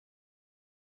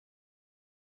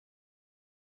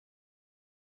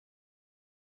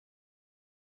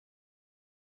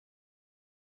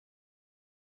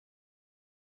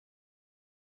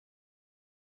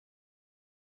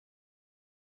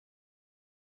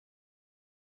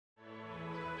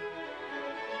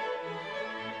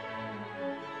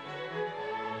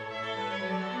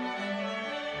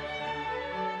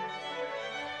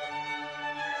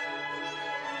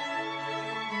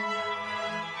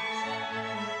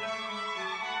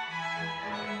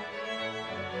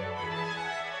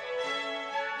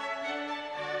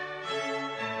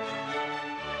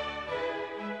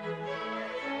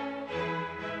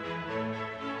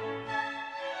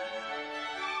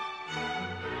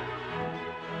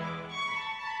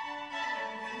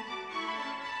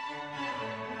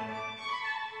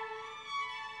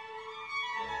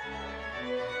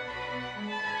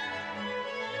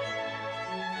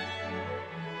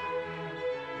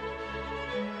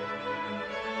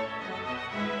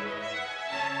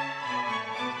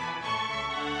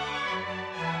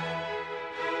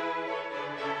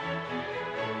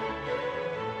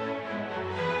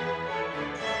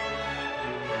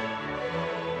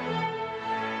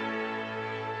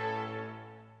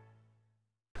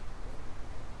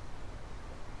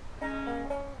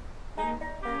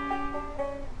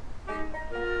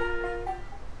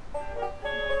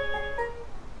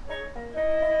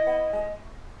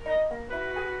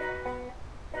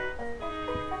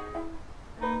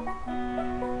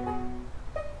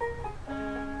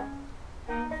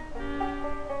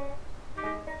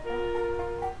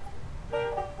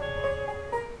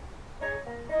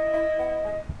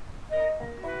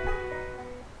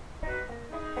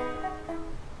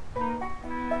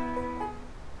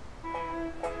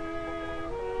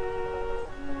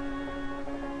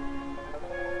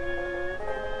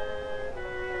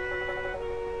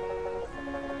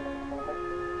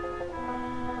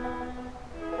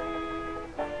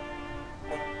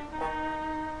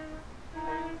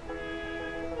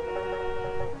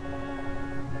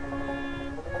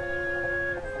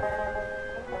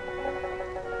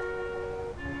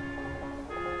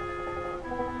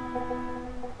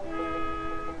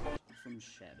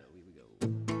Shadow. Here we go.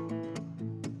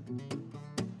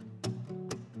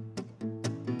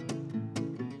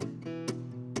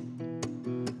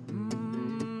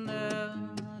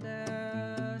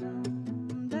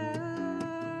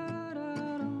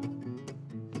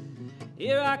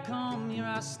 Here I come, here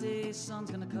I stay, sun's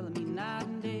gonna color me night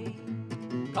and day.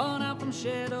 Calling out from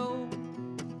shadow,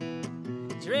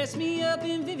 dress me up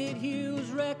in vivid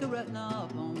hues, wreck a retina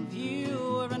up on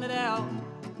view. I run it out,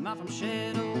 I'm out from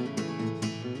shadow.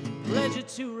 Pleasure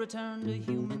to return to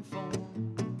human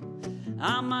form.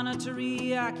 I'm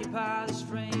monetary, occupy this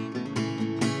frame.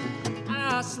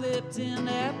 I slipped in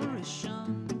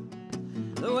apparition.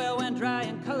 The well went dry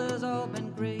and colors all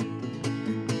been gray.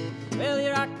 Well,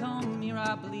 here I come, here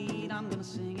I bleed. I'm gonna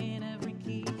sing in every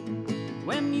key.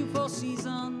 When you fall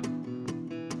season,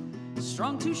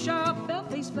 strong too sharp, fell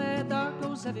face flat, dark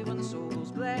goes heavy when the soul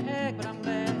goes black. But I'm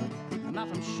glad I'm out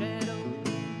from shadow.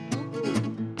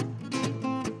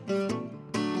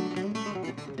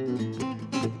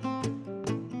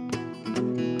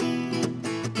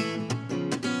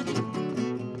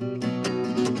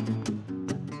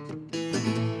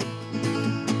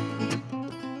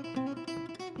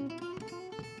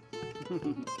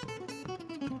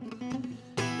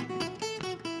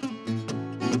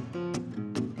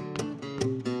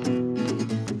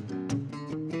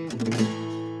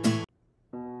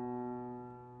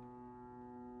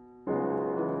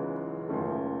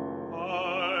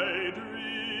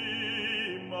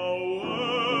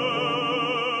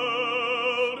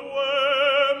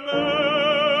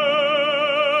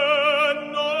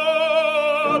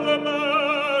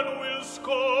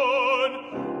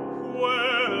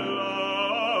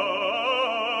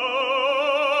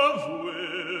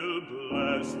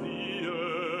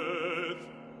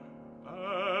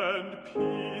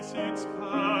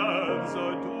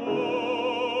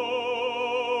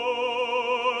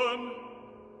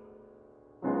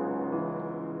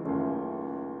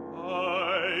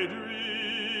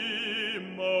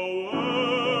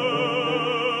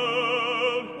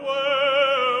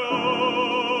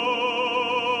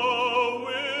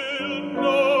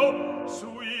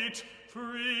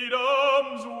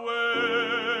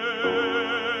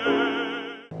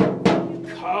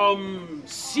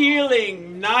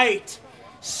 Sealing night,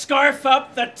 scarf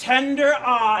up the tender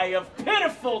eye of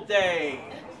pitiful day,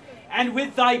 and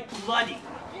with thy bloody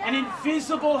and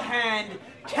invisible hand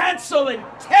cancel and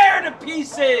tear to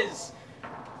pieces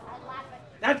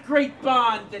that great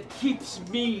bond that keeps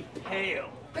me pale.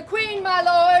 The queen, my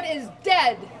lord, is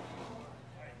dead.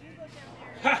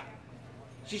 Ha!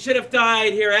 She should have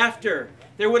died hereafter.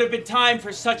 There would have been time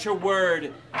for such a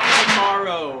word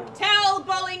tomorrow. Tell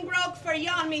Bolingbroke, for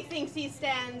yon methinks he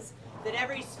stands, that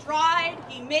every stride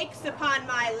he makes upon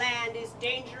my land is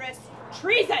dangerous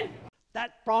treason.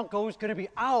 That Bronco's gonna be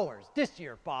ours this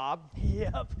year, Bob.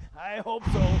 Yep, I hope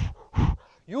so.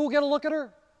 You'll get a look at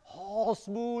her, all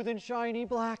smooth and shiny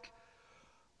black.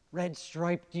 Red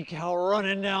striped decal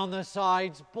running down the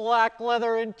sides, black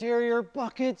leather interior,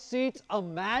 bucket seats.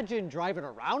 Imagine driving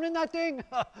around in that thing.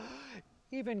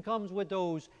 Even comes with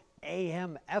those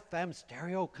AM, FM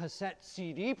stereo cassette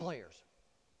CD players.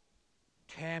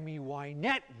 Tammy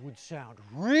Wynette would sound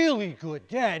really good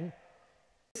then.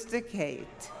 Mr. Kate.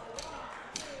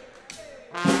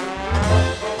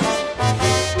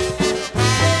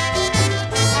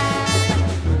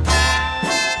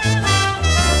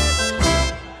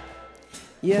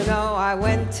 You know, I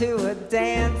went to a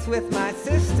dance with my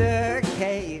sister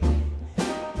Kate.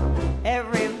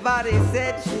 Everybody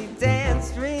said she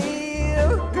danced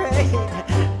real great.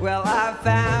 Well, I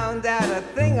found out a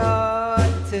thing or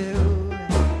two.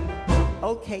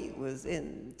 Old Kate was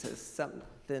into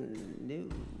something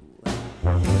new.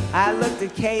 I looked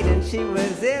at Kate and she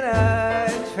was in a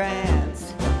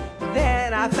trance.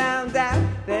 Then I found out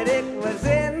that it was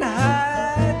in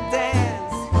her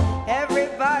dance.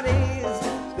 Everybody's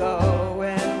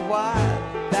going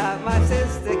wild about my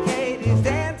sister Katie's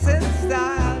dancing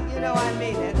style. You know I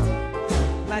mean it.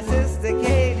 My sister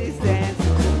Katie's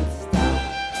dancing style.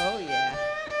 Oh yeah.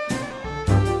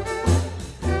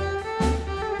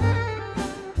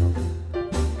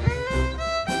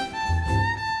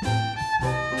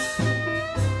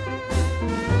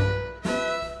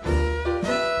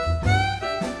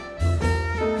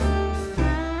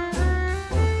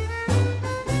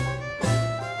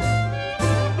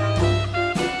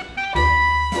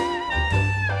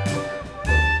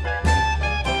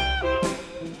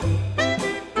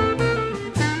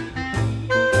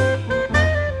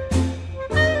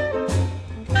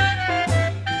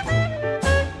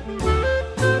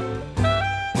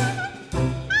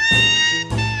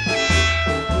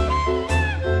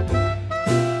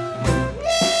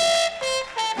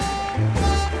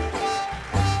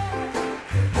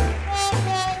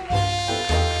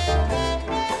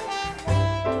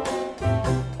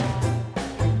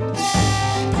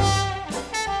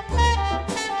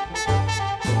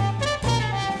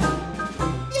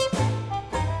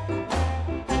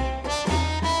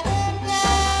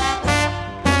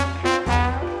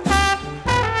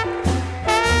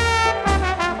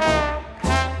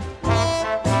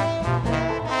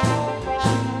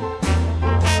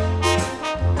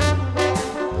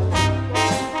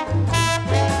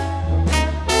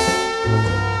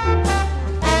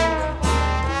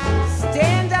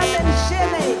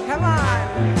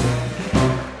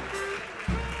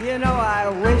 You know, I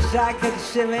wish I could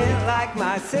shimmy like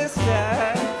my sister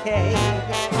Kate.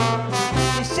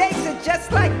 She shakes it just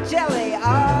like jelly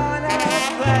on a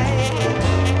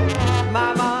plate.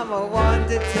 My mama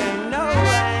wanted to know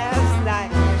last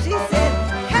night. She said,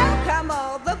 how come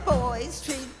all the boys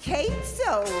treat Kate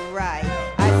so right?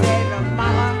 I said,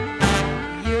 Mama,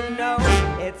 you know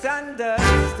it's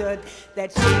understood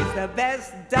that she's the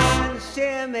best darn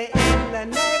shimmy in the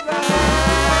neighborhood.